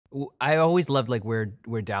I always loved like where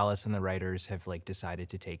Dallas and the writers have like decided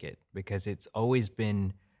to take it because it's always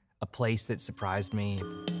been a place that surprised me.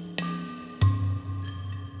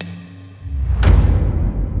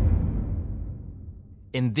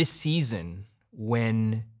 In this season,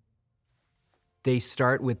 when they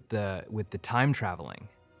start with the time traveling,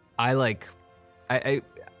 I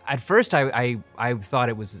at first I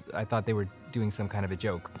thought they were doing some kind of a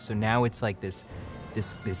joke. So now it's like this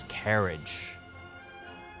carriage,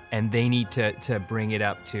 and they need to bring it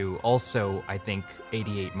up to also, I think,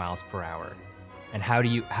 88 miles per hour. And how do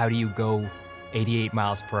you go 88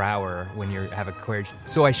 miles per hour when you have a carriage?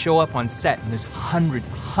 So I show up on set and there's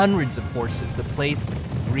hundreds of horses. The place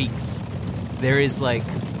reeks. There's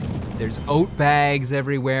oat bags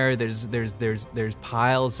everywhere. There's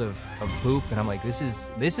piles of poop, and I'm like, this is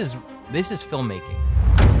filmmaking.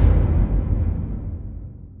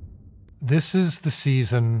 This is the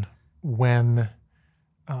season when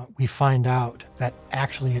we find out that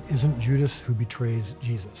actually it isn't Judas who betrays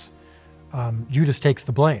Jesus. Judas takes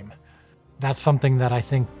the blame. That's something that I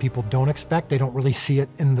think people don't expect. They don't really see it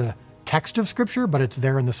in the text of Scripture, but it's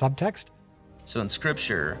there in the subtext. So in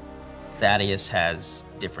Scripture, Thaddeus has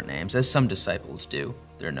different names, as some disciples do.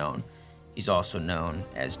 They're known. He's also known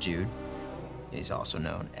as Jude, and he's also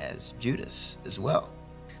known as Judas as well.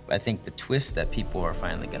 But I think the twist that people are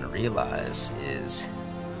finally going to realize is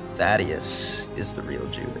Thaddeus is the real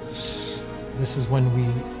Judas. This is when we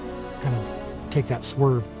kind of take that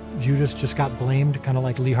swerve. Judas just got blamed, kind of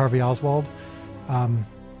like Lee Harvey Oswald.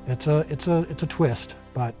 It's a twist,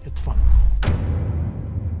 but it's fun.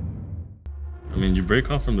 I mean, you break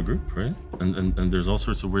off from the group, right? And there's all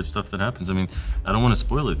sorts of weird stuff that happens. I mean, I don't want to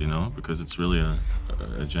spoil it, you know, because it's really a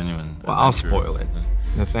genuine Well, I'll adventure. spoil it.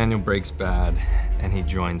 Nathaniel breaks bad, and he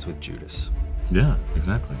joins with Judas. Yeah,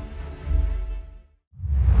 exactly.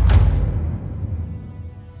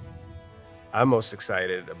 I'm most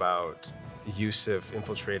excited about Yusuf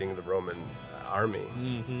infiltrating the Roman army.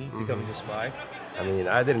 Becoming a spy. I mean,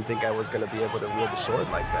 I didn't think I was going to be able to wield a sword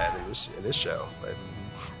like that in this show, but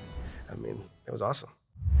I mean, it was awesome.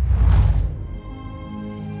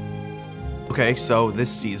 Okay, so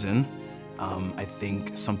this season, I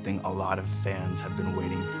think something a lot of fans have been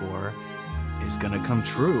waiting for is gonna come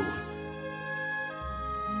true.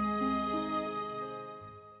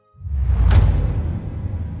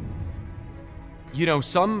 You know,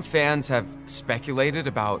 some fans have speculated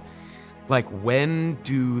about, like, when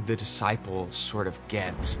do the disciples sort of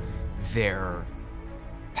get their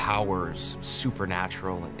powers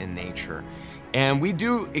supernatural in nature? And we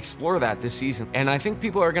do explore that this season. And I think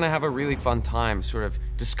people are gonna have a really fun time sort of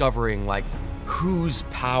discovering, like, whose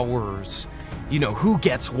powers, you know, who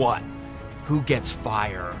gets what? Who gets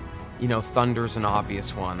fire? You know, Thunder's an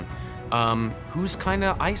obvious one. Who's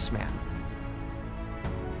kinda Iceman?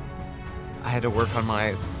 I had to work on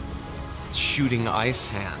my shooting ice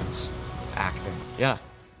hands acting. Yeah,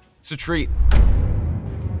 it's a treat.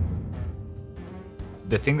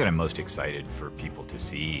 The thing that I'm most excited for people to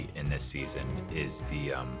see in this season is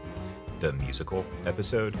the musical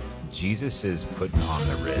episode. Jesus' putting on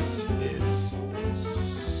the Ritz is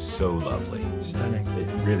so lovely. Stunning. It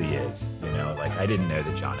really is. You know, like, I didn't know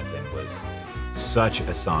that Jonathan was such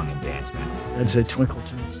a song and dance man. That's a twinkle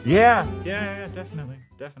too. Yeah, definitely.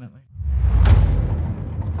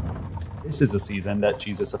 This is a season that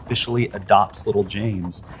Jesus officially adopts little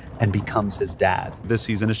James and becomes his dad. This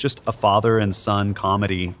season is just a father and son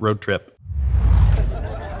comedy road trip.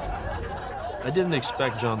 I didn't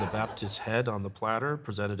expect John the Baptist's head on the platter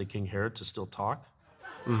presented to King Herod to still talk.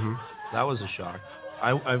 That was a shock.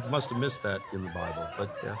 I must have missed that in the Bible,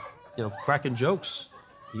 but yeah, you know, cracking jokes.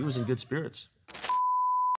 He was in good spirits.